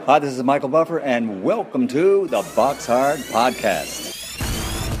Hi, this is Michael Buffer, and welcome to the Box Hard Podcast.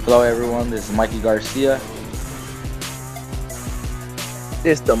 Hello, everyone. This is Mikey Garcia.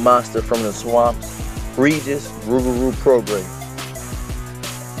 This the monster from the swamps, Regis Rougarou Prograis.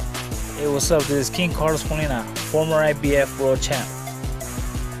 Hey, what's up? This is King Carlos Molina, former IBF world champ.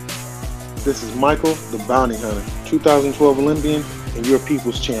 This is Michael, the Bounty Hunter, 2012 Olympian and your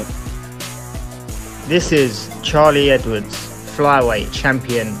people's champ. This is Charlie Edwards, flyweight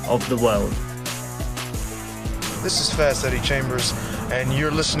champion of the world. This is Fast Eddie Chambers, and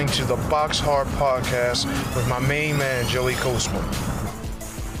you're listening to the Box Hard Podcast with my main man, Joey Coastman.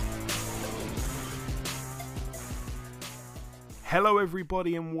 Hello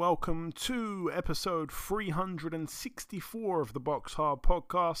everybody and welcome to episode 364 of the Box Hard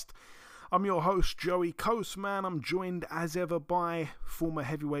Podcast. I'm your host Joey Coastman. I'm joined as ever by former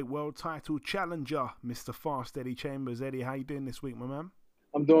heavyweight world title challenger Mr. Fast Eddie Chambers. Eddie, how you doing this week, my man?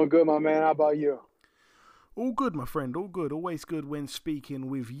 I'm doing good, my man. How about you? All good, my friend, all good. Always good when speaking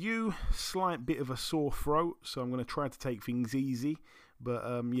with you. Slight bit of a sore throat, so I'm going to try to take things easy.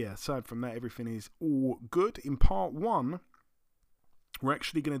 But yeah, aside from that, everything is all good. In part one, we're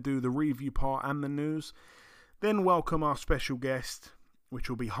actually going to do the review part and the news. Then welcome our special guest, which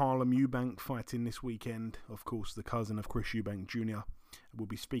will be Harlem Eubank, fighting this weekend. Of course, the cousin of Chris Eubank Jr. We'll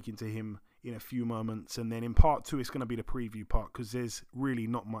be speaking to him in a few moments. And then in part two, it's going to be the preview part because there's really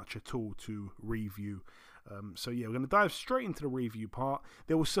not much at all to review. So yeah, we're going to dive straight into the review part.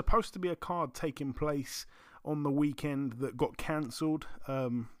 There was supposed to be a card taking place on the weekend that got cancelled.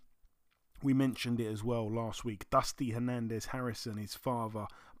 We mentioned it as well last week. Dusty Hernandez Harrison, his father,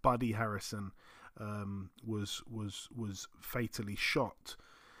 Buddy Harrison, was fatally shot.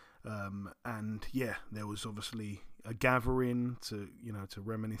 And yeah, there was obviously a gathering to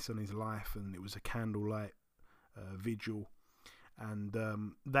reminisce on his life, and it was a candlelight vigil. And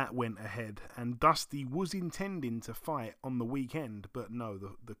that went ahead. And Dusty was intending to fight on the weekend, but no,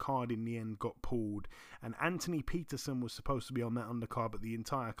 the card in the end got pulled. And Anthony Peterson was supposed to be on that undercard, but the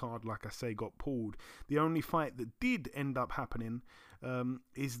entire card, like I say, got pulled. The only fight that did end up happening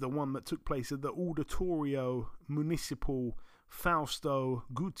is the one that took place at the Auditorio Municipal Fausto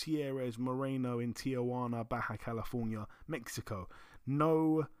Gutierrez Moreno in Tijuana, Baja California, Mexico.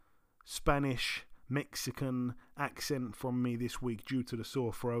 No Spanish Mexican accent from me this week due to the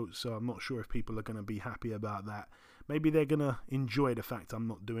sore throat, so I'm not sure if people are going to be happy about that. Maybe they're going to enjoy the fact I'm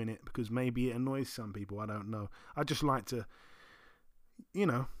not doing it, because maybe it annoys some people, I don't know. I just like to,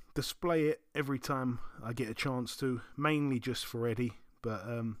 display it every time I get a chance to, mainly just for Eddie. But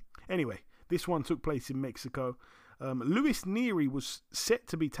anyway, this one took place in Mexico. Luis Nery was set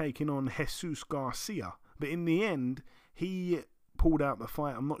to be taking on Jesus Garcia, but in the end, he pulled out the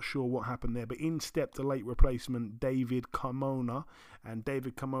fight. I'm not sure what happened there, but in stepped the late replacement David Carmona, and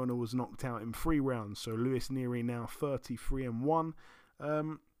David Carmona was knocked out in 3 rounds. So Luis Nery now 33-1.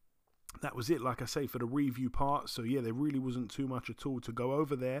 That was it, like I say, for the review part. So yeah, there really wasn't too much at all to go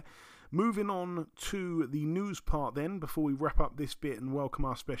over there. Moving on to the news part then, before we wrap up this bit and welcome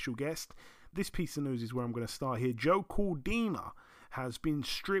our special guest. This piece of news is where I'm going to start here. Joe Cordina has been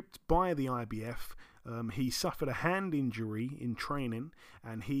stripped by the IBF. He suffered a hand injury in training,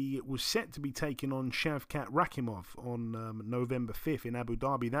 and he was set to be taking on Shavkat Rakhimov on November 5th in Abu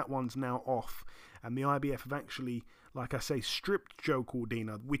Dhabi. That one's now off, and the IBF have actually, like I say, stripped Joe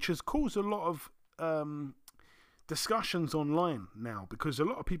Cordina, which has caused a lot of discussions online now, because a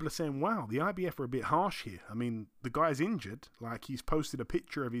lot of people are saying, wow, the IBF are a bit harsh here. I mean, the guy's injured. Like, he's posted a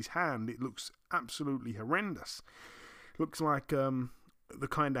picture of his hand. It looks absolutely horrendous. Looks like the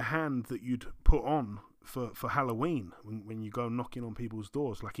kind of hand that you'd put on for Halloween when you go knocking on people's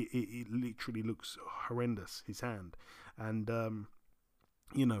doors. Like, it literally looks horrendous, his hand. And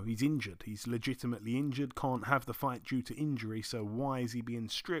he's injured. He's legitimately injured, can't have the fight due to injury, so why is he being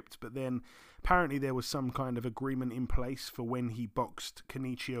stripped? But then apparently there was some kind of agreement in place for when he boxed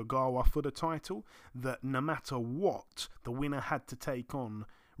Kenichi Ogawa for the title, that no matter what, the winner had to take on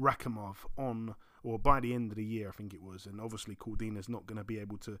Rakhimov by the end of the year, I think it was. And obviously Cordina's not going to be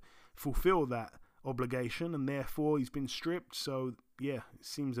able to fulfill that obligation, and therefore he's been stripped. So yeah, it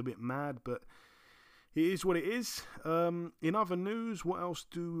seems a bit mad, but it is what it is. In other news, what else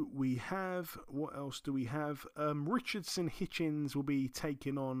do we have? Richardson Hitchens will be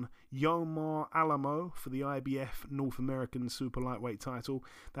taking on Yomar Alamo for the IBF North American Super Lightweight title.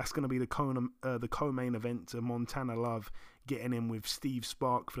 That's going to be the co-main event. Montana Love getting in with Steve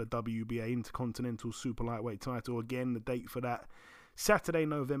Spark for the WBA Intercontinental Super Lightweight title. Again, the date for that, Saturday,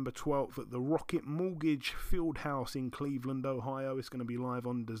 November 12th at the Rocket Mortgage Fieldhouse in Cleveland, Ohio. It's going to be live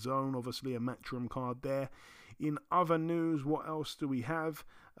on DAZN, obviously a Matchroom card there. In other news, what else do we have?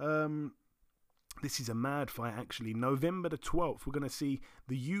 This is a mad fight, actually. November the 12th, we're going to see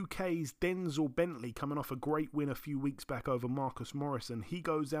the UK's Denzel Bentley coming off a great win a few weeks back over Marcus Morrison. He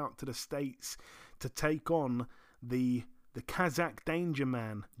goes out to the States to take on the Kazakh danger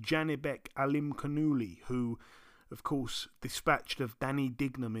man, Janibek Alimkhanuly, who, of course, dispatched of Danny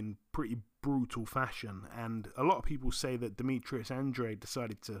Dignam in pretty brutal fashion. And a lot of people say that Demetrius Andrade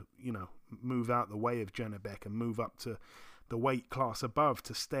decided to, move out the way of Janibek and move up to the weight class above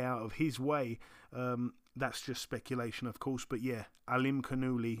to stay out of his way. That's just speculation, of course. But yeah,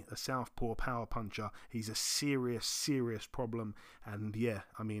 Alimkhanuly, a southpaw power puncher, he's a serious problem. And yeah,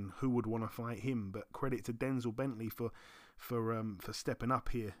 I mean, who would want to fight him? But credit to Denzel Bentley for stepping up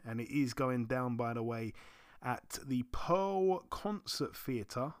here. And it is going down, by the way, at the Pearl Concert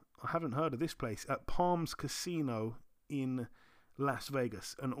Theatre. I haven't heard of this place. At Palms Casino in Las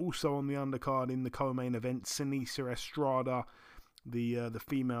Vegas. And also on the undercard in the co-main event, Sinisa Estrada, the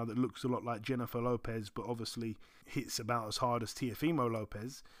female that looks a lot like Jennifer Lopez, but obviously hits about as hard as Teofimo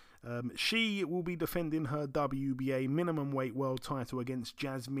Lopez. She will be defending her WBA minimum weight world title against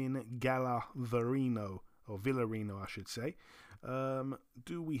Jasmine Villarino, I should say.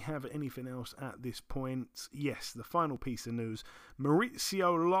 Do we have anything else at this point? Yes, the final piece of news.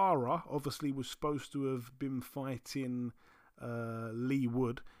 Maurizio Lara obviously was supposed to have been fighting Lee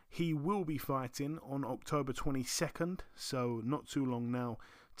Wood. He will be fighting on October 22nd, so not too long now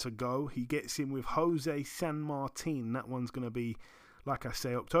to go. He gets in with Jose San Martin. That one's going to be, like I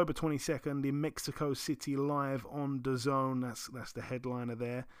say, October 22nd in Mexico City, live on DAZN. That's the headliner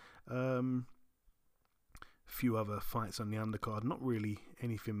there. A few other fights on the undercard. Not really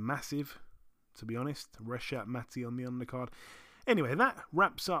anything massive, to be honest. Reshat Mati on the undercard. Anyway, that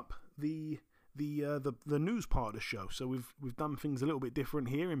wraps up the news part of the show. So we've done things a little bit different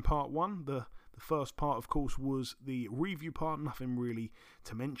here in part one. The first part, of course, was the review part. Nothing really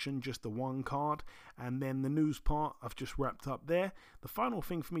to mention, just the one card. And then the news part I've just wrapped up there. The final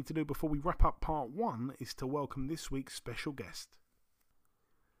thing for me to do before we wrap up part one is to welcome this week's special guest.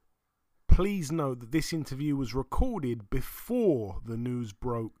 Please note that this interview was recorded before the news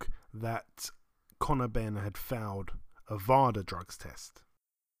broke that Conor Benn had failed a VADA drugs test.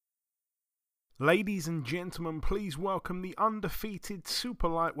 Ladies and gentlemen, please welcome the undefeated super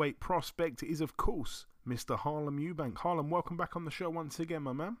lightweight prospect. It is, of course, Mr. Harlem Eubank. Harlem, welcome back on the show once again,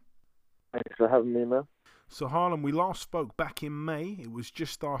 my man. Thanks for having me, man. So, Harlem, we last spoke back in May. It was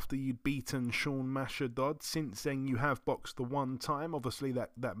just after you'd beaten Sean Masha-Dodd. Since then, you have boxed the one time. Obviously,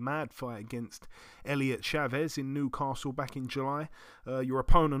 that mad fight against Elliot Chavez in Newcastle back in July. Your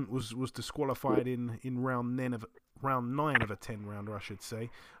opponent was disqualified in round 9 of a 10 rounder, I should say.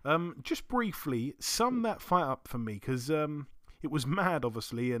 Just briefly, sum that fight up for me, because it was mad,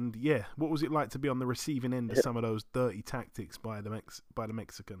 obviously. And yeah, what was it like to be on the receiving end of some of those dirty tactics by the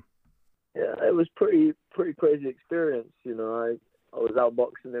Mexican? Yeah, it was pretty crazy experience. I was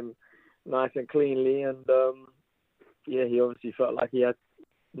outboxing him nice and cleanly, and he obviously felt like he had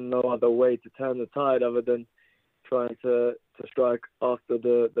no other way to turn the tide other than trying to strike after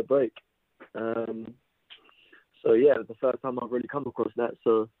the break. So yeah, it was the first time I've really come across that.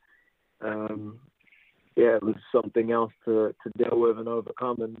 So it was something else to deal with and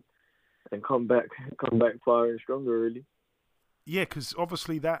overcome and come back firing stronger, really. Yeah, because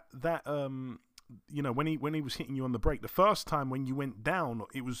obviously that when he was hitting you on the break, the first time when you went down,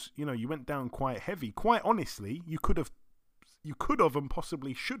 it was, you went down quite heavy. Quite honestly, you could have and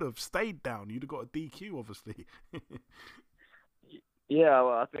possibly should have stayed down. You'd have got a DQ, obviously. Yeah,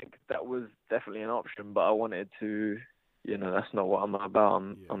 well, I think that was definitely an option, but I wanted to, that's not what I'm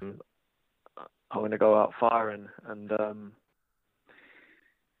about. I want to go out firing, and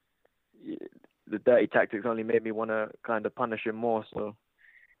the dirty tactics only made me want to kind of punish him more. So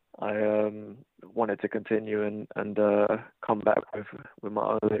I wanted to continue and come back with my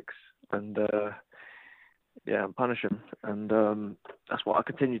own licks and punish him. And that's what I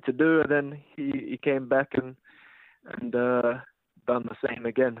continued to do. And then he came back and done the same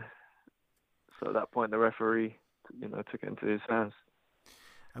again. So at that point, the referee, took it into his hands.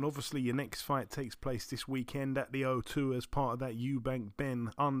 And obviously your next fight takes place this weekend at the O2 as part of that Eubank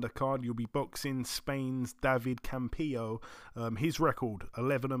Ben undercard. You'll be boxing Spain's David Campillo. His record,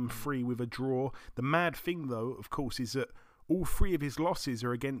 11-3 with a draw. The mad thing, though, of course, is that all 3 of his losses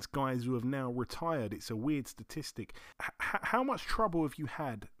are against guys who have now retired. It's a weird statistic. How much trouble have you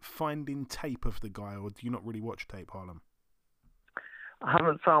had finding tape of the guy, or do you not really watch tape, Harlem? I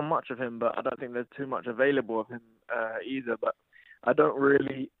haven't found much of him, but I don't think there's too much available of him either. But I don't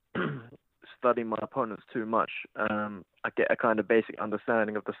really study my opponents too much. I get a kind of basic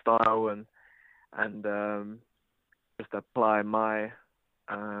understanding of the style and apply my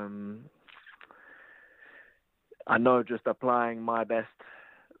I know just applying my best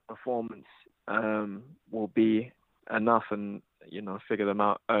performance will be enough, and figure them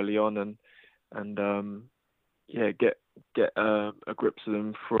out early on, and get a grip to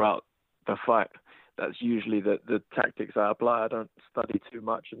them throughout the fight. That's usually the tactics I apply. I don't study too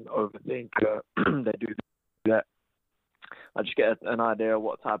much and overthink. They do that. I just get an idea of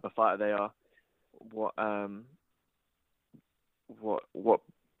what type of fighter they are, what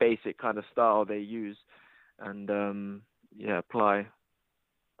basic kind of style they use, and apply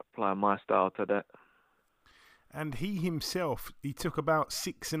my style to that. And he himself, he took about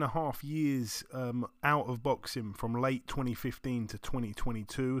 6.5 years out of boxing from late 2015 to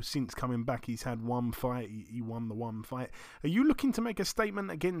 2022. Since coming back, he's had one fight. He won the one fight. Are you looking to make a statement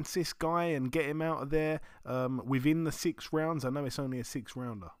against this guy and get him out of there within the 6 rounds? I know it's only a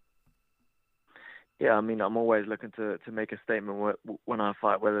 6-rounder. Yeah, I mean, I'm always looking to make a statement when I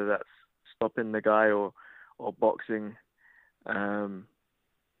fight, whether that's stopping the guy or boxing,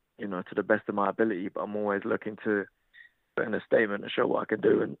 to the best of my ability. But I'm always looking to put in a statement and show what I can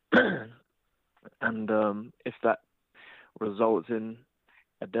do, and if that results in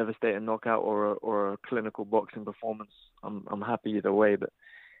a devastating knockout or a clinical boxing performance, I'm happy either way. But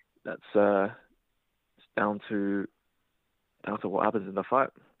that's it's down to what happens in the fight.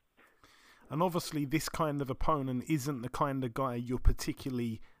 And obviously, this kind of opponent isn't the kind of guy you're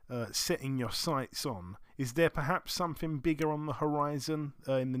particularly setting your sights on. Is there perhaps something bigger on the horizon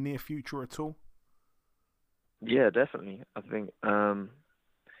in the near future at all? Yeah, definitely. I think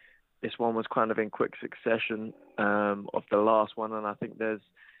this one was kind of in quick succession of the last one, and I think there's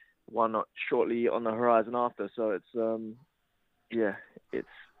one shortly on the horizon after. So it's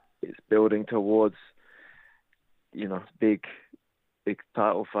building towards big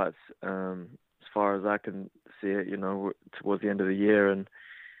title fights, as far as I can see it, towards the end of the year and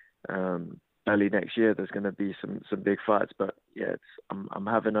early next year. There's going to be some big fights, but yeah, I'm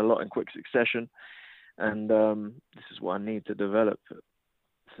having a lot in quick succession, and this is what I need to develop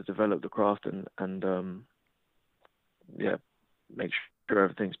the craft and make sure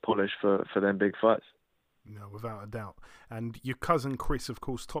everything's polished for them big fights. No, without a doubt. And your cousin Chris, of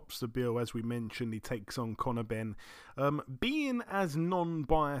course, tops the bill. As we mentioned, he takes on Conor Benn. Being as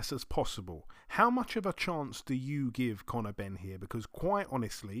non-biased as possible, how much of a chance do you give Conor Benn here? Because quite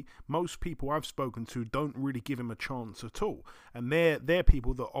honestly, most people I've spoken to don't really give him a chance at all. And they're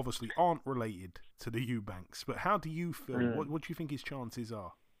people that obviously aren't related to the Eubanks. But how do you feel? What do you think his chances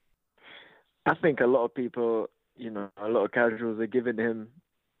are? I think a lot of people, a lot of casuals are giving him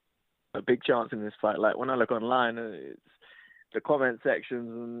a big chance in this fight. Like when I look online, it's the comment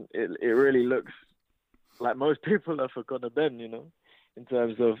sections, and it really looks like most people are for Conor Benn, in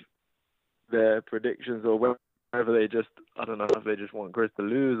terms of their predictions, or whether they just, I don't know if they just want Chris to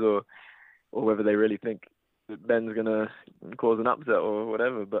lose, or whether they really think that Ben's gonna cause an upset or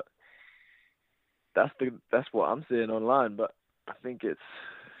whatever. But that's what I'm seeing online. But I think it's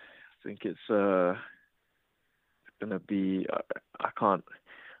gonna be. I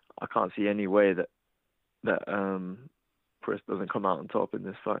can't see any way that Chris doesn't come out on top in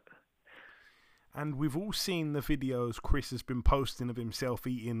this fight. And we've all seen the videos Chris has been posting of himself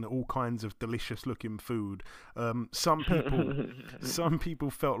eating all kinds of delicious looking food. Some people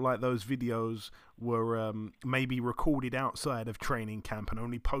felt like those videos were maybe recorded outside of training camp and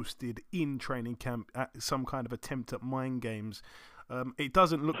only posted in training camp at some kind of attempt at mind games. It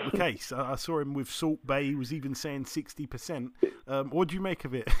doesn't look the case. I saw him with Salt Bay. He was even saying 60%. What do you make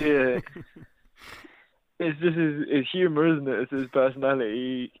of it? Yeah, it's just his humor, isn't it? It's his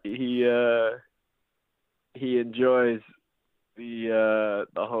personality. He enjoys the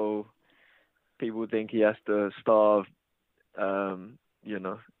whole people think he has to starve,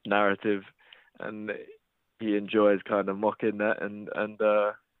 narrative, and he enjoys kind of mocking that and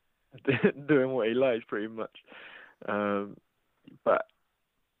doing what he likes pretty much. But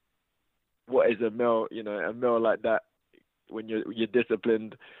what is a meal? A meal like that, when you're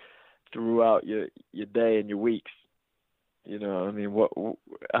disciplined throughout your day and your weeks. I mean,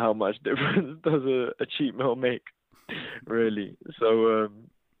 how much difference does a cheat meal make, really? So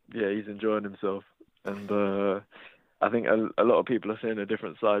he's enjoying himself, and I think a lot of people are seeing a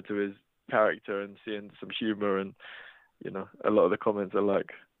different side to his character and seeing some humor, and a lot of the comments are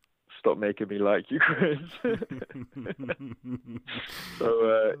like, "Stop making me like you, Chris."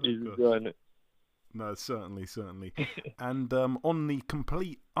 So he's enjoying it. No, certainly. And on the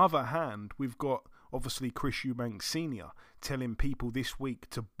complete other hand, we've got obviously Chris Eubanks Sr. telling people this week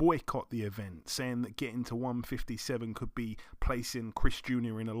to boycott the event, saying that getting to 157 could be placing Chris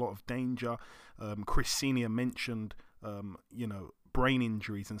Jr. in a lot of danger. Chris Sr. mentioned brain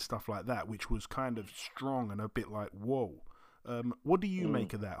injuries and stuff like that, which was kind of strong and a bit like, whoa. What do you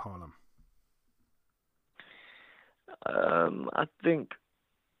make of that, Harlem? I think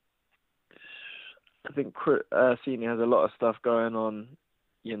Senior has a lot of stuff going on,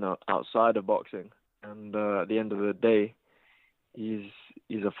 outside of boxing, and at the end of the day, he's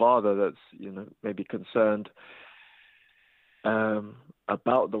a father that's maybe concerned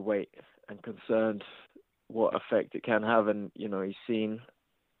about the weight and concerned what effect it can have, and he's seen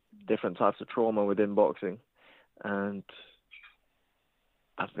different types of trauma within boxing, and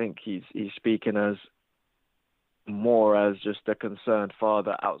I think he's speaking as more as just a concerned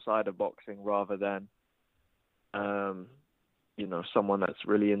father outside of boxing rather than someone that's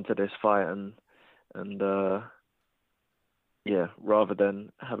really into this fight and rather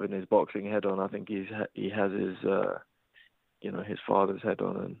than having his boxing head on. I think he has his his father's head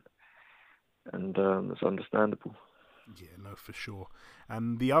on, and it's understandable. Yeah, no, for sure.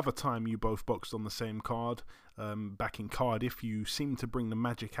 And the other time you both boxed on the same card, back in Cardiff, you seemed to bring the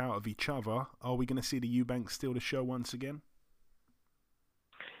magic out of each other. Are we going to see the Eubanks steal the show once again?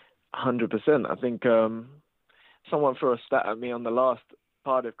 100%. I think someone threw a stat at me on the last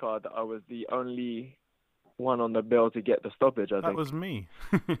Cardiff card that I was the only one on the bill to get the stoppage. I think that was me.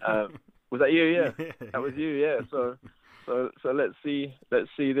 Was that you? Yeah. Yeah. That was you. Yeah. So let's see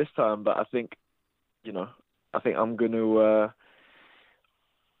this time. But I think I'm going to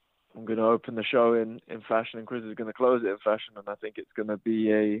open the show in fashion, and Chris is going to close it in fashion, and I think it's going to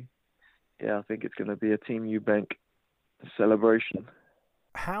be a Team Eubank celebration.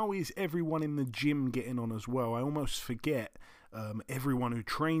 How is everyone in the gym getting on as well? I almost forget everyone who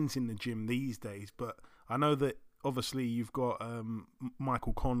trains in the gym these days, but I know that obviously you've got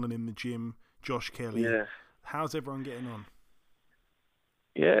Michael Conlon in the gym, Josh Kelly. Yeah. How's everyone getting on?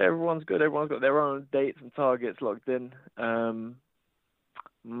 Yeah, everyone's good. Everyone's got their own dates and targets locked in.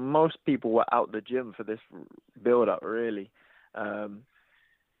 Most people were out the gym for this build-up, really.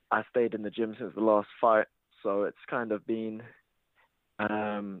 I stayed in the gym since the last fight, so it's kind of been...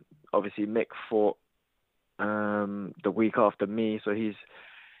 obviously, Mick fought the week after me, so he's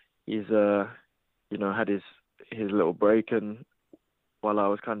had his little break, and while I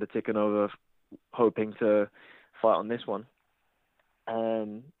was kind of ticking over, hoping to fight on this one.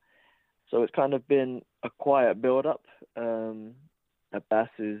 So it's kind of been a quiet build-up. Abbas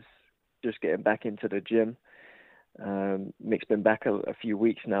is just getting back into the gym. Mick's been back a few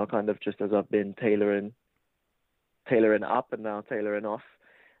weeks now, kind of just as I've been tailoring up and now tailoring off.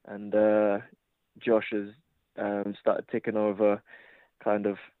 And Josh has started ticking over, kind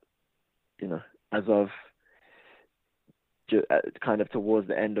of, as of kind of towards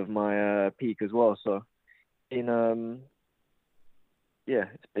the end of my peak as well. So,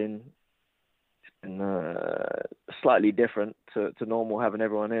 it's been slightly different to normal having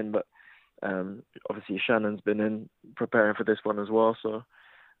everyone in, but obviously Shannon's been in preparing for this one as well. So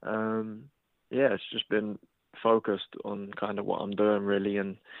it's just been focused on kind of what I'm doing really,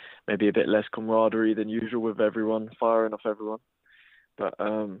 and maybe a bit less camaraderie than usual with everyone, firing off everyone, but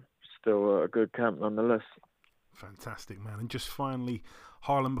still a good camp nonetheless. Fantastic, man. And just finally,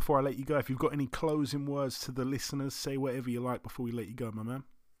 Harlem, before I let you go, if you've got any closing words to the listeners, say whatever you like before we let you go, my man.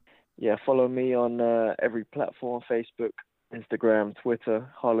 Yeah, follow me on every platform, Facebook, Instagram, Twitter,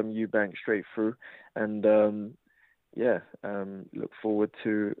 Harlem Eubank straight through. And look forward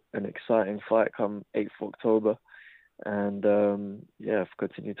to an exciting fight come 8th October. And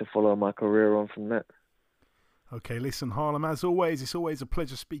continue to follow my career on from that. Okay, listen, Harlem, as always, it's always a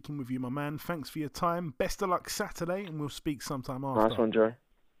pleasure speaking with you, my man. Thanks for your time. Best of luck Saturday, and we'll speak sometime after. Nice one, Joe.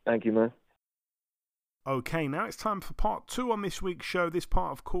 Thank you, man. Okay, now it's time for part 2 on this week's show. This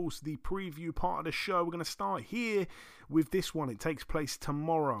part, of course, the preview part of the show. We're going to start here with this one. It takes place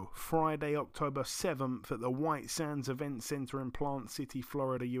tomorrow, Friday, October 7th at the White Sands Event Center in Plant City,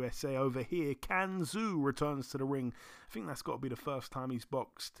 Florida, USA. Over here, Can Xu returns to the ring. I think that's got to be the first time he's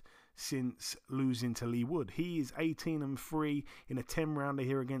boxed since losing to Lee Wood. He is 18-3 in a 10-rounder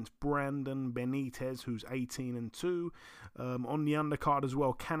here against Brandon Benitez, who's 18-2. On the undercard as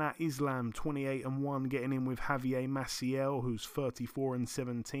well, Kanat Islam, 28-1, getting in with Javier Maciel, who's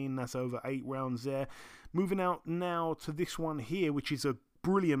 34-17. That's over 8 rounds there. Moving out now to this one here, which is a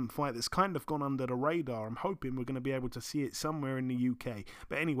brilliant fight that's kind of gone under the radar. I'm hoping we're going to be able to see it somewhere in the UK.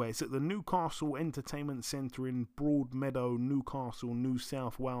 But anyway, it's at the Newcastle Entertainment Centre in Broadmeadow, Newcastle, New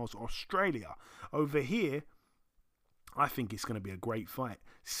South Wales, Australia. Over here, I think it's going to be a great fight.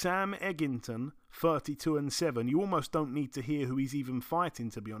 Sam Eggington, 32-7. You almost don't need to hear who he's even fighting,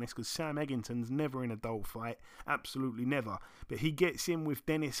 to be honest, because Sam Eggington's never in a dull fight. Absolutely never. But he gets in with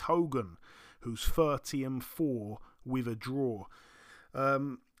Dennis Hogan, who's 30-4, with a draw.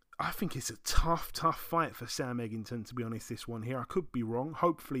 I think it's a tough fight for Sam Eggington, to be honest, this one here. I could be wrong.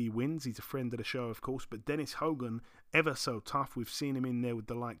 Hopefully he wins. He's a friend of the show, of course. But Dennis Hogan, ever so tough. We've seen him in there with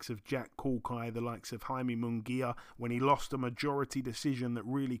the likes of Jack Kulkai, the likes of Jaime Munguia, when he lost a majority decision that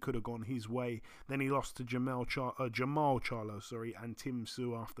really could have gone his way. Then he lost to Jamal Charlo, and Tim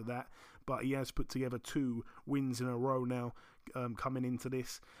Tszyu after that. But he has put together 2 wins in a row now coming into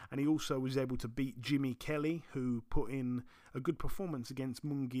this. And he also was able to beat Jimmy Kelly, who put in a good performance against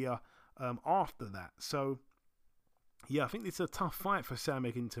Munguia after that. So, yeah, I think it's a tough fight for Sam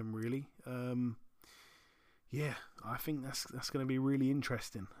Eggington, really. Yeah, I think that's going to be really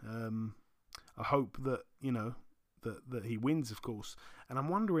interesting. I hope that, that he wins, of course. And I'm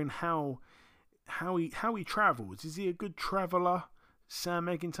wondering how he travels. Is he a good traveller? Sam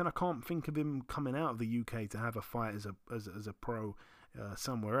Eggington, I can't think of him coming out of the UK to have a fight as a pro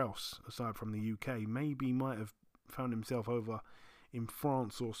somewhere else aside from the UK. Maybe he might have found himself over in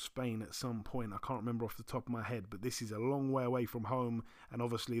France or Spain at some point. I can't remember off the top of my head, but this is a long way away from home, and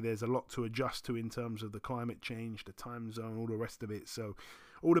obviously there's a lot to adjust to in terms of the climate change, the time zone, all the rest of it. So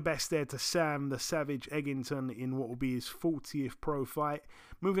all the best there to Sam the Savage Eggington in what will be his 40th pro fight.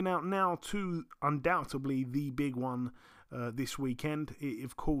 Moving out now to undoubtedly the big one this weekend. It,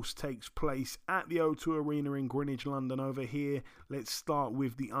 of course, takes place at the O2 Arena in Greenwich, London over here. Let's start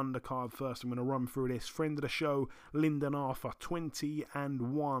with the undercard first. I'm going to run through this. Friend of the show, Lyndon Arthur,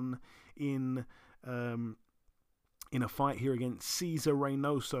 20-1 in a fight here against Cesar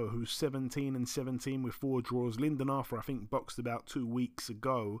Reynoso, who's 17-17 with 4 draws. Lyndon Arthur, I think, boxed about 2 weeks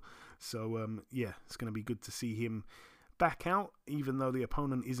ago. So, yeah, it's going to be good to see him back out, even though the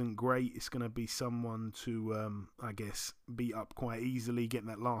opponent isn't great. It's going to be someone to, I guess, beat up quite easily, get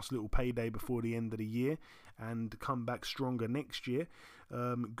that last little payday before the end of the year, and come back stronger next year.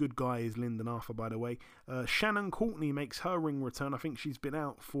 Good guy is Lyndon Arthur, by the way. Shannon Courtney makes her ring return. I think she's been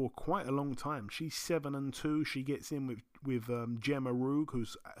out for quite a long time. She's 7-2. She gets in with Gemma Rugg,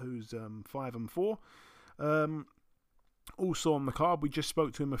 who's 5-4. Also on the card, we just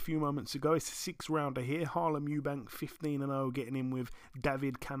spoke to him a few moments ago. It's a 6-rounder here. Harlem Eubank 15-0, getting in with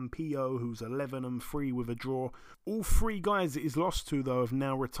David Campillo, who's 11-3 with a draw. All 3 guys that he's lost to, though, have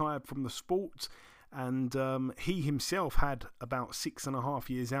now retired from the sport. And he himself had about 6.5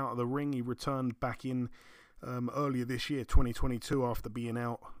 years out of the ring. He returned back in earlier this year, 2022, after being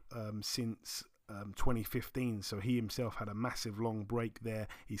out since 2015. So he himself had a massive long break there.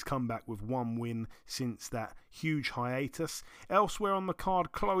 He's come back with 1 win since that huge hiatus. Elsewhere on the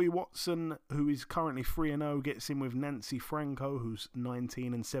card, Chloe Watson, who is currently 3-0, gets in with Nancy Franco, who's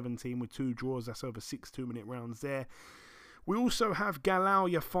 19-17 with 2 draws. That's over 6 2-minute rounds there. We also have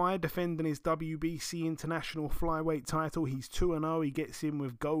Galal Yafai defending his WBC International Flyweight title. He's 2-0. He gets in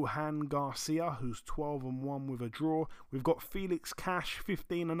with Gohan Garcia, who's 12-1 with a draw. We've got Felix Cash,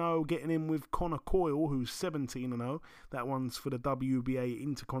 15-0, getting in with Connor Coyle, who's 17-0. That one's for the WBA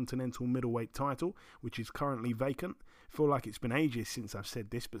Intercontinental Middleweight title, which is currently vacant. I feel like it's been ages since I've said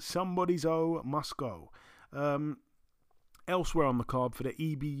this, but somebody's O must go. Elsewhere on the card for the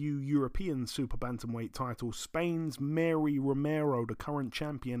EBU European Super Bantamweight title, Spain's Mary Romero, the current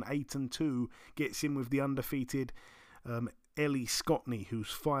champion, 8-2, gets in with the undefeated Ellie Scotney, who's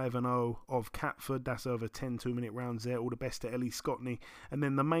 5-0 of Catford. That's over 10 2-minute rounds there. All the best to Ellie Scotney. And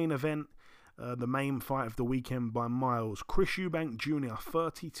then the main event, the main fight of the weekend by miles, Chris Eubank Jr.,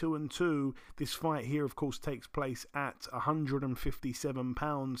 32-2. This fight here, of course, takes place at 157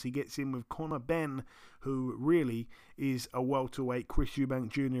 pounds. He gets in with Conor Benn, who really is a welterweight. Chris Eubank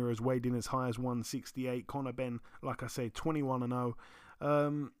Jr. has weighed in as high as 168. Conor Benn, like I say,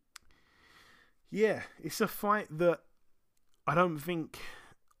 21-0. Yeah, it's a fight that I don't think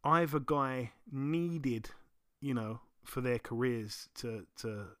either guy needed, for their careers to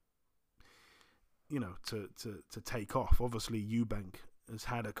take off. Obviously, Eubank has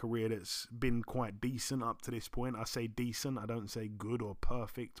had a career that's been quite decent up to this point. I say decent, I don't say good or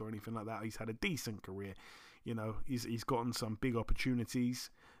perfect or anything like that. He's had a decent career. He's gotten some big opportunities,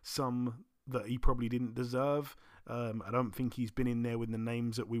 some that he probably didn't deserve. I don't think he's been in there with the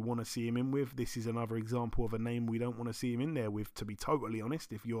names that we want to see him in with. This is another example of a name we don't want to see him in there with, to be totally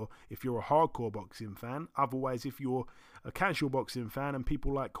honest, if you're a hardcore boxing fan. Otherwise, if you're a casual boxing fan and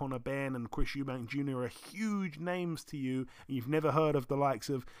people like Conor Benn and Chris Eubank Jr. are huge names to you, and you've never heard of the likes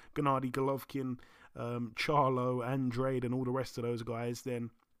of Gennady Golovkin, Charlo, Andrade, and all the rest of those guys,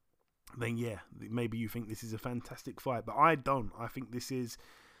 then yeah, maybe you think this is a fantastic fight. But I don't. I think this is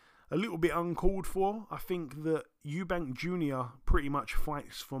a little bit uncalled for. I think that Eubank Jr. pretty much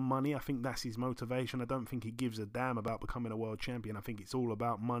fights for money. I think that's his motivation. I don't think he gives a damn about becoming a world champion. I think it's all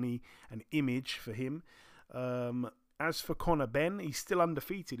about money and image for him. As for Conor Benn, he's still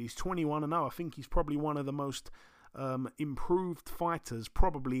undefeated. He's 21-0. I think he's probably one of the most improved fighters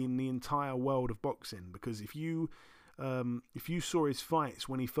probably in the entire world of boxing, because if you saw his fights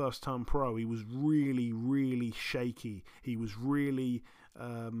when he first turned pro, he was really, really shaky. He was really,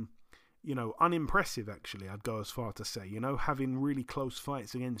 unimpressive, actually, I'd go as far to say, having really close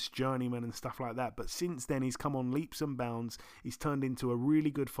fights against journeymen and stuff like that. But since then, he's come on leaps and bounds. He's turned into a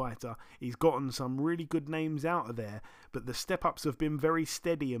really good fighter. He's gotten some really good names out of there, but the step-ups have been very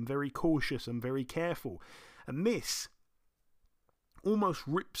steady and very cautious and very careful. And this almost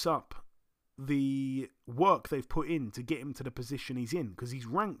rips up the work they've put in to get him to the position he's in, because he's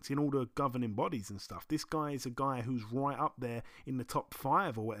ranked in all the governing bodies and stuff. This guy is a guy who's right up there in the top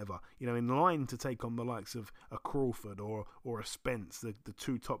 5 or whatever, in line to take on the likes of a Crawford or a Spence, the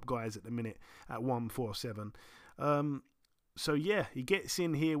two top guys at the minute at 147. So yeah, he gets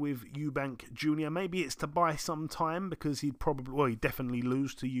in here with Eubank Jr. Maybe it's to buy some time, because he'd definitely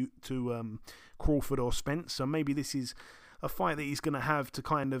lose to Crawford or Spence. So maybe this is a fight that he's going to have to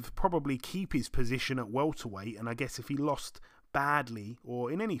kind of probably keep his position at welterweight. And I guess if he lost badly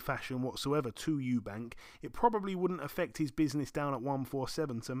or in any fashion whatsoever to Eubank, it probably wouldn't affect his business down at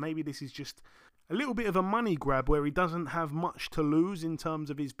 147. So maybe this is just a little bit of a money grab where he doesn't have much to lose in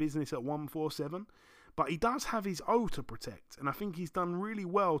terms of his business at 147. But he does have his O to protect. And I think he's done really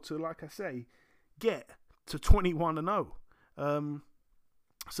well to, like I say, get to 21-0.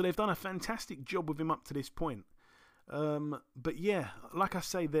 So they've done a fantastic job with him up to this point. But yeah, like I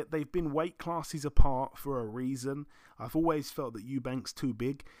say, that they've been weight classes apart for a reason. I've always felt that Eubank's too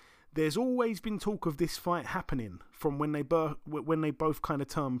big. There's always been talk of this fight happening from when they both kind of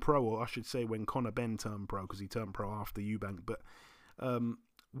turned pro, or I should say when Conor Benn turned pro, because he turned pro after Eubank. But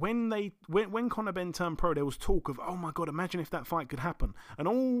when Conor Benn turned pro, there was talk of, oh my God, imagine if that fight could happen. And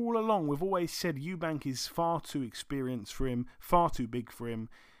all along, we've always said Eubank is far too experienced for him, far too big for him.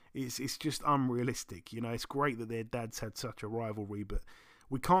 It's just unrealistic. It's great that their dads had such a rivalry, but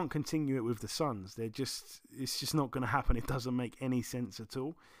we can't continue it with the sons. It's just not going to happen. It doesn't make any sense at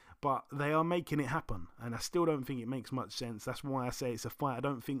all. But they are making it happen, and I still don't think it makes much sense. That's why I say it's a fight I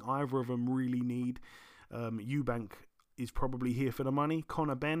don't think either of them really need. Eubank is probably here for the money.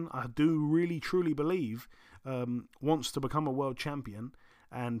 Conor Benn, I do really truly believe, wants to become a world champion,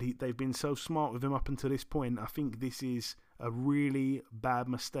 and they've been so smart with him up until this point. I think this is a really bad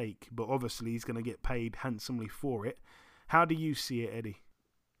mistake, but obviously he's going to get paid handsomely for it. How do you see it, Eddie?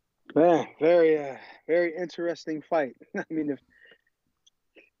 Man, very interesting fight. I mean,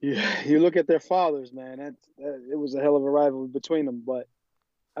 if you look at their fathers, man, it was a hell of a rivalry between them. But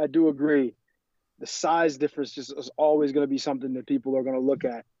I do agree, the size difference just is always going to be something that people are going to look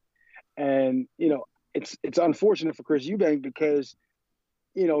at. And it's unfortunate for Chris Eubank, because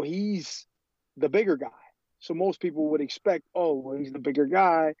he's the bigger guy. So most people would expect, he's the bigger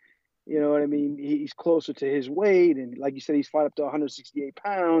guy. You know what I mean? He's closer to his weight. And like you said, he's fight up to 168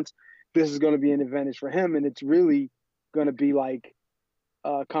 pounds. This is going to be an advantage for him. And it's really going to be like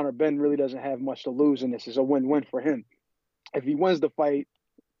Conor Benn really doesn't have much to lose in this. It's a win-win for him. If he wins the fight,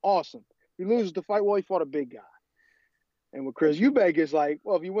 awesome. If he loses the fight, well, he fought a big guy. And with Chris Eubank, it's like,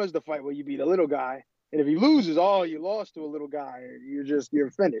 well, if he wins the fight, well, you beat a little guy. And if he loses, you lost to a little guy.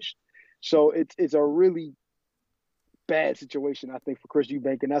 You're finished. So it's a really bad situation, I think, for Chris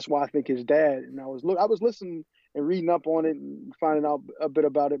Eubank, and that's why I think his dad. And I was listening and reading up on it and finding out a bit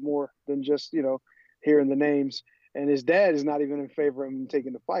about it more than just hearing the names. And his dad is not even in favor of him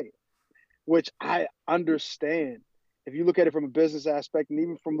taking the fight, which I understand. If you look at it from a business aspect, and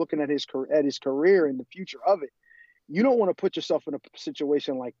even from looking at his career and the future of it, you don't want to put yourself in a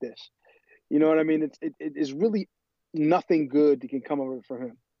situation like this. You know what I mean? It is really nothing good that can come of it for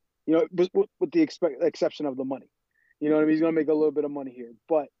him. With the exception of the money. You know what I mean? He's going to make a little bit of money here.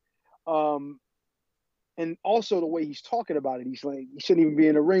 But, and also the way he's talking about it, he's like, he shouldn't even be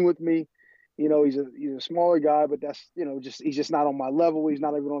in the ring with me. He's a smaller guy, but that's, he's just not on my level. He's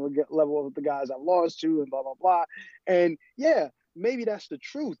not even on the level of the guys I've lost to, and blah, blah, blah. And yeah, maybe that's the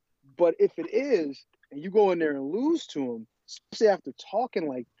truth. But if it is, and you go in there and lose to him, especially after talking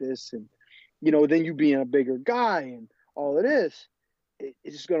like this, and, then you being a bigger guy and all of this,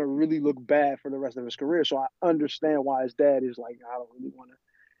 it's just going to really look bad for the rest of his career. So I understand why his dad is like, I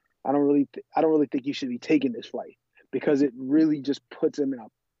don't really think you should be taking this fight, because it really just puts him in a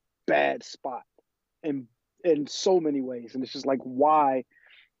bad spot in so many ways. And it's just like, why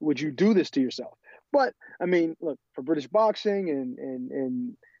would you do this to yourself? But I mean, look, for British boxing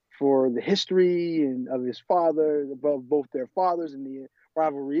and for the history and of his father, both their fathers and the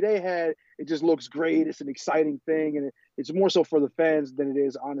rivalry they had, it just looks great. It's an exciting thing, and it's more so for the fans than it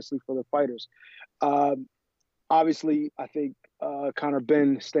is honestly for the fighters. Obviously, I think Conor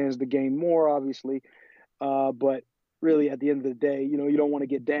Benn stands to gain more, obviously. But really, at the end of the day, you don't want to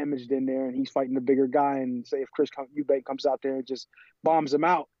get damaged in there, and he's fighting the bigger guy. And say if Chris Eubank comes out there and just bombs him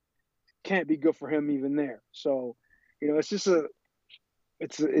out, can't be good for him even there. So, it's just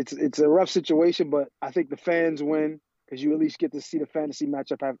it's a rough situation. But I think the fans win because you at least get to see the fantasy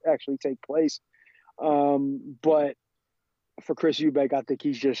matchup actually take place. But for Chris Eubank, I think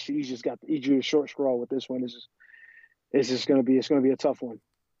he drew a short straw with this one. It's going to be a tough one.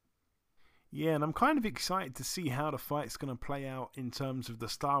 Yeah, and I'm kind of excited to see how the fight's going to play out in terms of the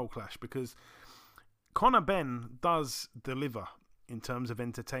style clash, because Conor Benn does deliver in terms of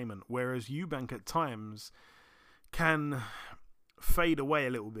entertainment, whereas Eubank at times can fade away a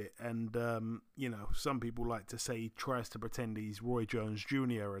little bit. And, some people like to say he tries to pretend he's Roy Jones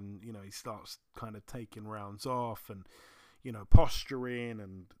Jr. and, he starts kind of taking rounds off and, posturing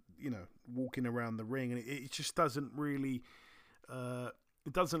and, walking around the ring. And it just doesn't really...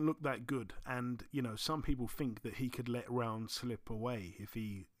 it doesn't look that good. And, some people think that he could let rounds slip away if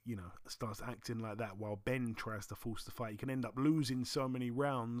he, starts acting like that while Ben tries to force the fight. He can end up losing so many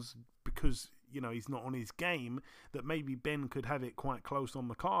rounds because, he's not on his game, that maybe Ben could have it quite close on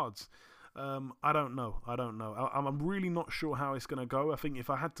the cards. I don't know. I'm really not sure how it's going to go. I think if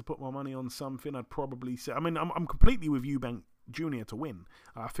I had to put my money on something, I'd probably say... I'm completely with Eubank Jr. to win.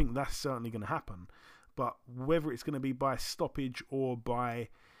 I think that's certainly going to happen. But whether it's going to be by stoppage or by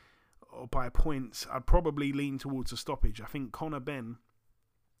points, I'd probably lean towards a stoppage. I think Conor Benn,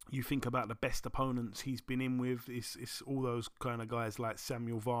 you think about the best opponents he's been in with, it's all those kind of guys like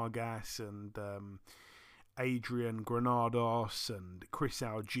Samuel Vargas and Adrian Granados and Chris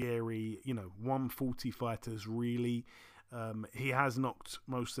Algieri, 140 fighters really. He has knocked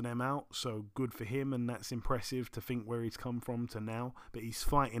most of them out, so good for him, and that's impressive to think where he's come from to now. But he's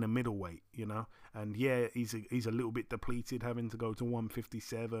fighting a middleweight, and yeah, he's a little bit depleted, having to go to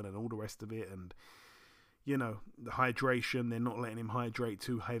 157 and all the rest of it, and the hydration, they're not letting him hydrate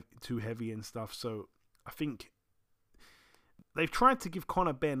too heavy and stuff. So I think they've tried to give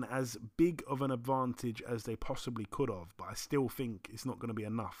Conor Benn as big of an advantage as they possibly could have, but I still think it's not going to be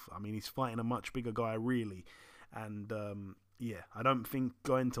enough. I mean, he's fighting a much bigger guy, really. And, I don't think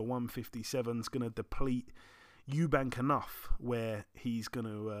going to 157 is going to deplete Eubank enough where he's going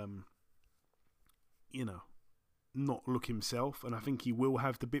to, not look himself. And I think he will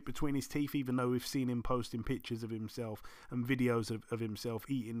have the bit between his teeth, even though we've seen him posting pictures of himself and videos of himself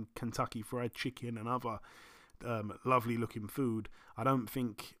eating Kentucky Fried Chicken and other lovely-looking food. I don't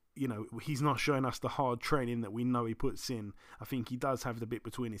think... he's not showing us the hard training that we know he puts in. I think he does have the bit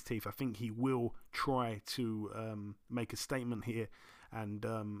between his teeth. I think he will try to make a statement here. And,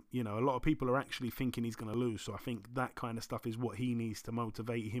 a lot of people are actually thinking he's going to lose. So I think that kind of stuff is what he needs to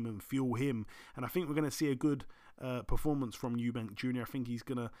motivate him and fuel him. And I think we're going to see a good performance from Eubank Jr. I think he's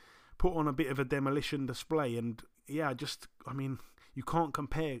going to put on a bit of a demolition display. And, you can't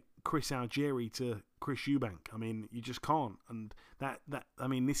compare Chris Algieri to Chris Eubank. You just can't. And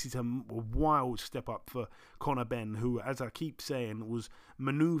this is a wild step up for Conor Benn, who, as I keep saying, was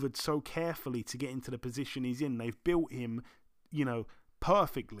manoeuvred so carefully to get into the position he's in. They've built him,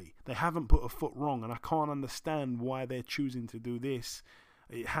 perfectly. They haven't put a foot wrong, and I can't understand why they're choosing to do this.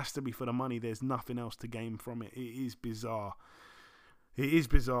 It has to be for the money. There's nothing else to gain from it. It is bizarre.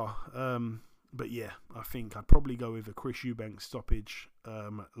 But yeah, I think I'd probably go with a Chris Eubank stoppage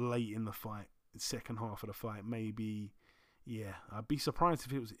late in the fight, second half of the fight, maybe. Yeah, I'd be surprised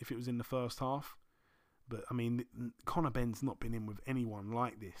if it was in the first half. But Conor Benn's not been in with anyone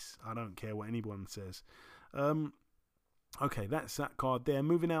like this. I don't care what anyone says. Okay, that's that card there.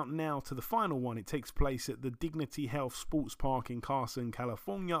 Moving out now to the final one. It takes place at the Dignity Health Sports Park in Carson,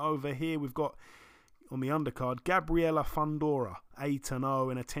 California. Over here, we've got, on the undercard, Gabriela Fundora,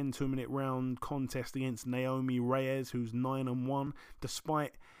 8-0 in a 10 2-minute round contest against Naomi Reyes, who's 9-1.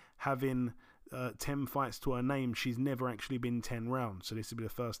 Despite having 10 fights to her name, she's never actually been 10 rounds. So this will be the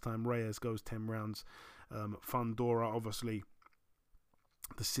first time Reyes goes 10 rounds. Fundora, obviously,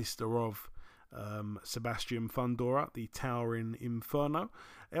 the sister of Sebastian Fundora, the towering Inferno.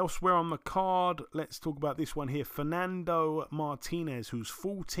 Elsewhere on the card, let's talk about this one here. Fernando Martinez, who's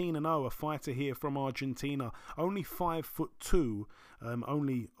 14-0, a fighter here from Argentina, only 5'2",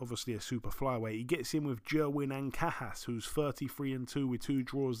 only obviously a super flyweight. He gets in with Jerwin Ancajas, who's 33-2 with 2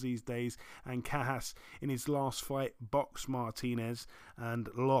 draws these days. Ancajas, in his last fight, boxed Martinez and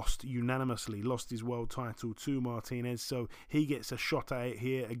lost unanimously, lost his world title to Martinez, so he gets a shot at it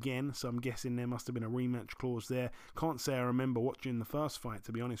here again. So I'm guessing there must have been a rematch clause there. Can't say I remember watching the first fight,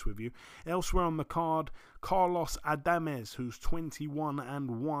 to be honest with you. Elsewhere on the card, Carlos Adames, who's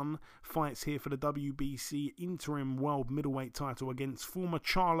 21-1, fights here for the WBC interim world middleweight title against former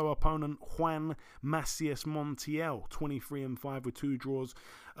Charlo opponent Juan Macias Montiel, 23-5 with 2 draws.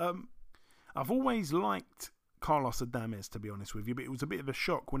 I've always liked Carlos Adames, to be honest with you, but it was a bit of a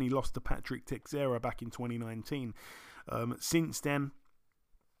shock when he lost to Patrick Teixeira back in 2019. Since then,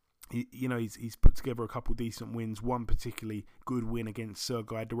 he's put together a couple decent wins, one particularly good win against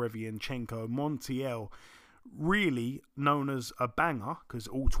Sergei Derevianchenko. Montiel, really known as a banger, because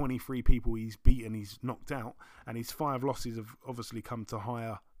all 23 people he's beaten, he's knocked out, and his 5 losses have obviously come to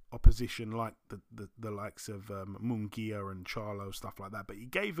higher opposition like the likes of Munguia and Charlo, stuff like that. But he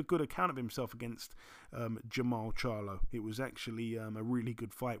gave a good account of himself against Jamal Charlo. It was actually a really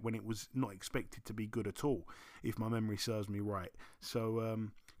good fight when it was not expected to be good at all, if my memory serves me right. So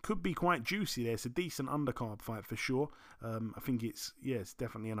could be quite juicy there. It's a decent undercard fight for sure. I think it's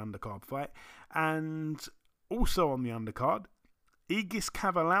definitely an undercard fight. And also on the undercard, Egis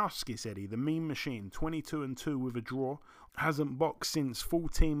Kavalauskas, Eddie, the Mean Machine, 22-2 with a draw. Hasn't boxed since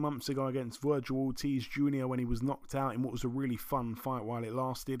 14 months ago against Virgil Ortiz Jr. when he was knocked out in what was a really fun fight while it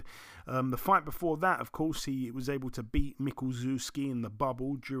lasted. The fight before that, of course, he was able to beat Mikkel Zuski in the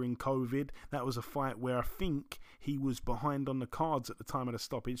bubble during COVID. That was a fight where I think he was behind on the cards at the time of the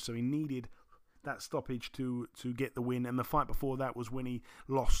stoppage, so he needed that stoppage to get the win. And the fight before that was when he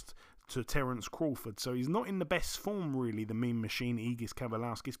lost to Terence Crawford. So he's not in the best form, really, the Mean Machine, Egis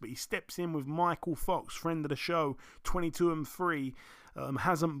Kavalauskas, but he steps in with Michael Fox, friend of the show, 22-3,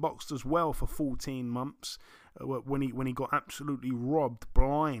 hasn't boxed as well for 14 months, when he got absolutely robbed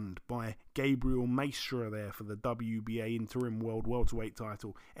blind by Gabriel Maestra there for the WBA interim world welterweight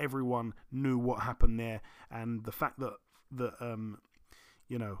title. Everyone knew what happened there, and the fact that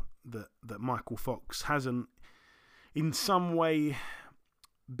Michael Fox hasn't in some way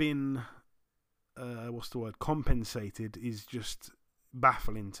been compensated is just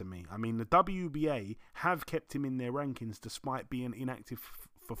baffling to me. I mean, the WBA have kept him in their rankings despite being inactive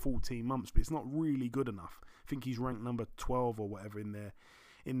for 14 months, but it's not really good enough. I think he's ranked number 12 or whatever in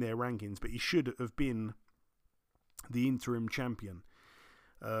their rankings, but he should have been the interim champion.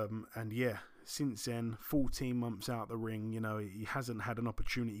 And yeah, since then, 14 months out the ring, he hasn't had an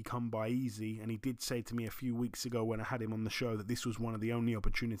opportunity come by easy. And he did say to me a few weeks ago when I had him on the show that this was one of the only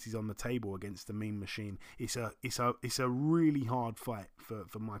opportunities on the table against the Mean Machine. It's a really hard fight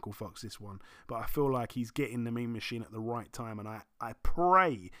for Michael Fox, this one. But I feel like he's getting the Mean Machine at the right time, and I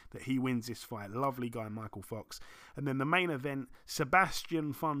pray that he wins this fight. Lovely guy, Michael Fox. And then the main event,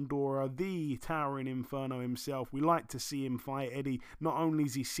 Sebastian Fundora, the towering inferno himself. We like to see him fight, Eddie. Not only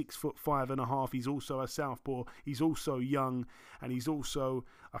is he 6'5.5", he's also a southpaw. He's also young, and he's also,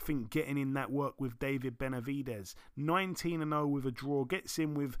 I think, getting in that work with David Benavidez. 19-0 with a draw. Gets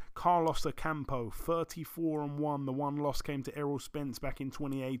in with Carlos Ocampo, 34-1. The one loss came to Errol Spence back in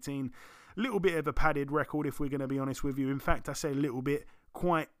 2018. Little bit of a padded record, if we're going to be honest with you. In fact, I say a little bit,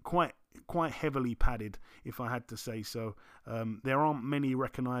 quite heavily padded, if I had to say so. There aren't many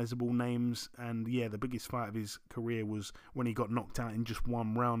recognisable names, and yeah, the biggest fight of his career was when he got knocked out in just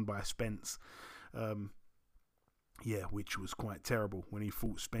one round by Spence. Which was quite terrible when he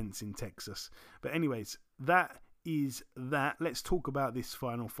fought Spence in Texas. But anyways, that is that. Let's talk about this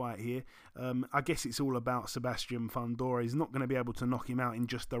final fight here. I guess it's all about Sebastian Fundora. He's not going to be able to knock him out in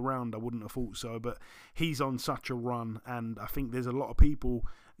just a round. I wouldn't have thought so, but he's on such a run, and I think there's a lot of people,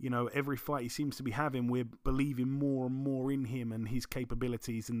 every fight he seems to be having, we're believing more and more in him and his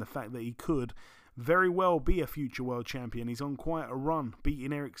capabilities, and the fact that he could very well be a future world champion. He's on quite a run,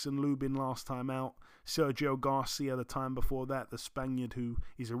 beating Erickson Lubin last time out, Sergio Garcia the time before that, the Spaniard who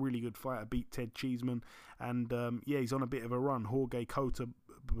is a really good fighter, beat Ted Cheeseman, and he's on a bit of a run. Jorge Cota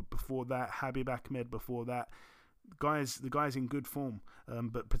before that, Habib Ahmed before that. The guy's in good form,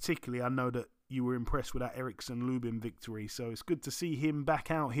 but particularly I know that you were impressed with that Erickson Lubin victory, so it's good to see him back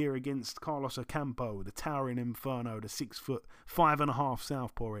out here against Carlos Ocampo, the towering inferno, the 6'5.5"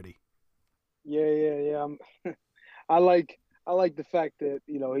 southpaw already. Yeah. I like the fact that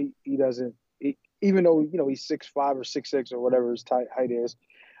he doesn't, even though he's 6'5" or 6'6" or whatever his height is,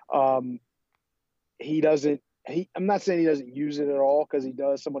 he doesn't. I'm not saying he doesn't use it at all, because he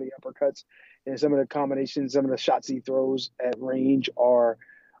does. Some of the uppercuts and some of the combinations, some of the shots he throws at range are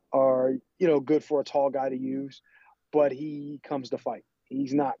good for a tall guy to use. But he comes to fight.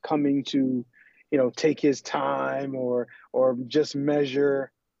 He's not coming to take his time or just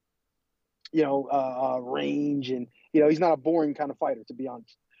measure range, and he's not a boring kind of fighter, to be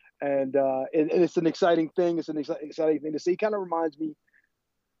honest. And it's an exciting thing. It's an exciting thing to see. Kind of reminds me,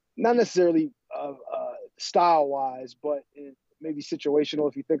 not necessarily style wise, but maybe situational,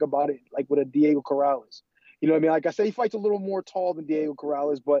 if you think about it, like with a Diego Corrales. You know what I mean? Like I said, he fights a little more tall than Diego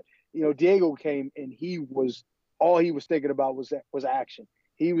Corrales, but Diego came and all he was thinking about was action.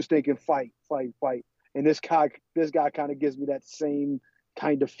 He was thinking fight, fight, fight. And this guy kind of gives me that same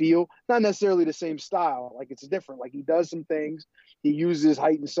kind of feel. Not necessarily the same style. Like, it's different. Like, he does some things. He uses his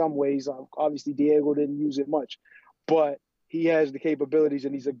height in some ways. Obviously, Diego didn't use it much. But he has the capabilities,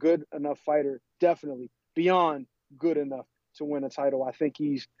 and he's a good enough fighter, definitely, beyond good enough to win a title. I think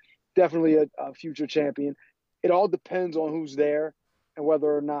he's definitely a future champion. It all depends on who's there and whether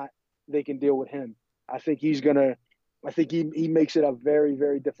or not they can deal with him. I think he makes it a very,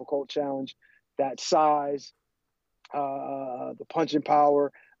 very difficult challenge. That size, the punching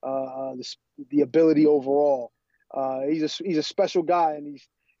power, the ability overall. He's a special guy, and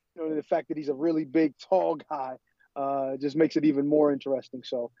the fact that he's a really big, tall guy just makes it even more interesting.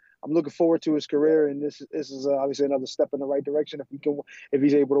 So I'm looking forward to his career, and this is obviously another step in the right direction if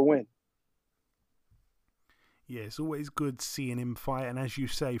he's able to win. Yeah, it's always good seeing him fight, and as you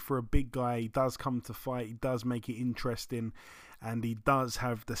say, for a big guy, he does come to fight, he does make it interesting, and he does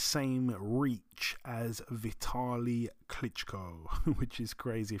have the same reach as Vitaly Klitschko, which is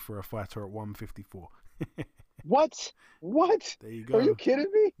crazy for a fighter at 154. What? There you go. Are you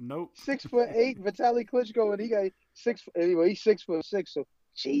kidding me? Nope. 6'8", Vitaly Klitschko, and he's 6'6", so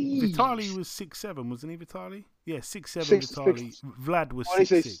jeez. Vitaly was 6'7", wasn't he, Vitaly? Yeah, 6'7", Vitaly. Vlad was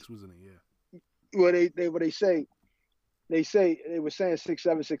 6'6", wasn't he? Yeah. Well, they were saying 6'7",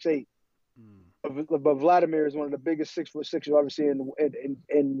 6'8". But Vladimir is one of the biggest 6'6" you'll ever see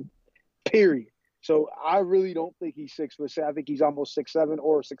in period. So I really don't think he's 6'6". I think he's almost 6'7"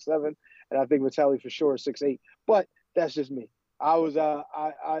 or 6'7", and I think Vitaly for sure is 6'8". But that's just me. I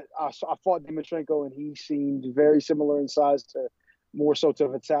fought Dimitrenko, and he seemed very similar in size more so to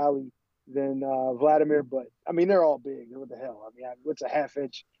Vitaly than Vladimir. But I mean, they're all big. What the hell? I mean, what's a half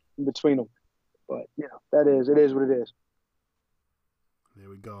inch in between them? But it is what it is. There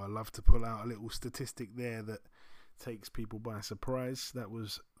we go. I love to pull out a little statistic there that takes people by surprise. That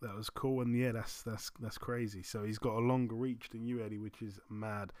was cool, and yeah, that's crazy. So he's got a longer reach than you, Eddie, which is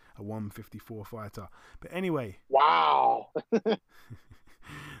mad. A 154 fighter. But anyway, wow.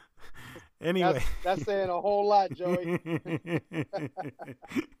 Anyway, that's saying a whole lot, Joey.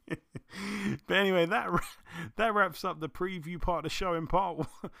 But anyway, that wraps up the preview part of the show in part one.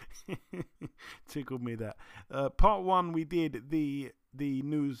 Tickled me that. Part one, we did the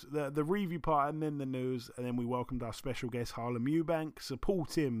news, the review part, and then the news, and then we welcomed our special guest Harlem Eubank.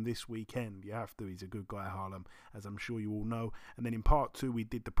 Support him this weekend. You have to. He's a good guy, Harlem, as I'm sure you all know. And then in part two, we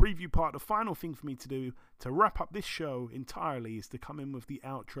did the preview part. The final thing for me to do to wrap up this show entirely is to come in with the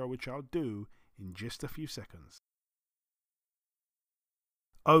outro, which I'll do in just a few seconds.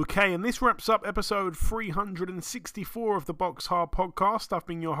 Okay, and this wraps up episode 364 of the Box Hard podcast. I've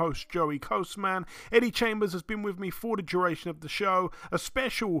been your host, Joey Coastman. Eddie Chambers has been with me for the duration of the show. A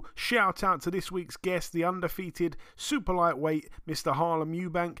special shout out to this week's guest, the undefeated super lightweight, Mr. Harlem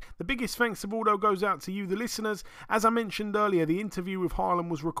Eubank. The biggest thanks of all, though, goes out to you, the listeners. As I mentioned earlier, the interview with Harlem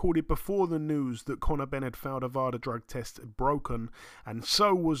was recorded before the news that Conor Benn had failed a VADA drug test had broken, and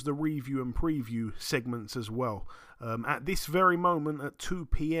so was the review and preview segments as well. At this very moment, at 2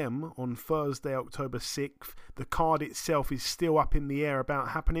 p.m. on Thursday, October 6th, the card itself is still up in the air about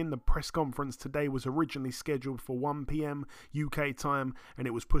happening. The press conference today was originally scheduled for 1 p.m. UK time, and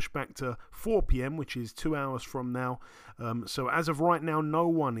it was pushed back to 4 p.m., which is 2 hours from now. So as of right now, no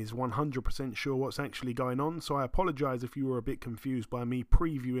one is 100% sure what's actually going on, so I apologise if you were a bit confused by me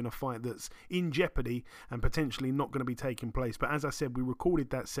previewing a fight that's in jeopardy and potentially not going to be taking place. But as I said, we recorded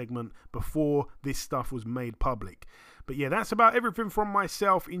that segment before this stuff was made public. But yeah, that's about everything from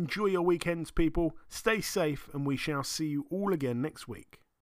myself. Enjoy your weekends, people. Stay safe, and we shall see you all again next week.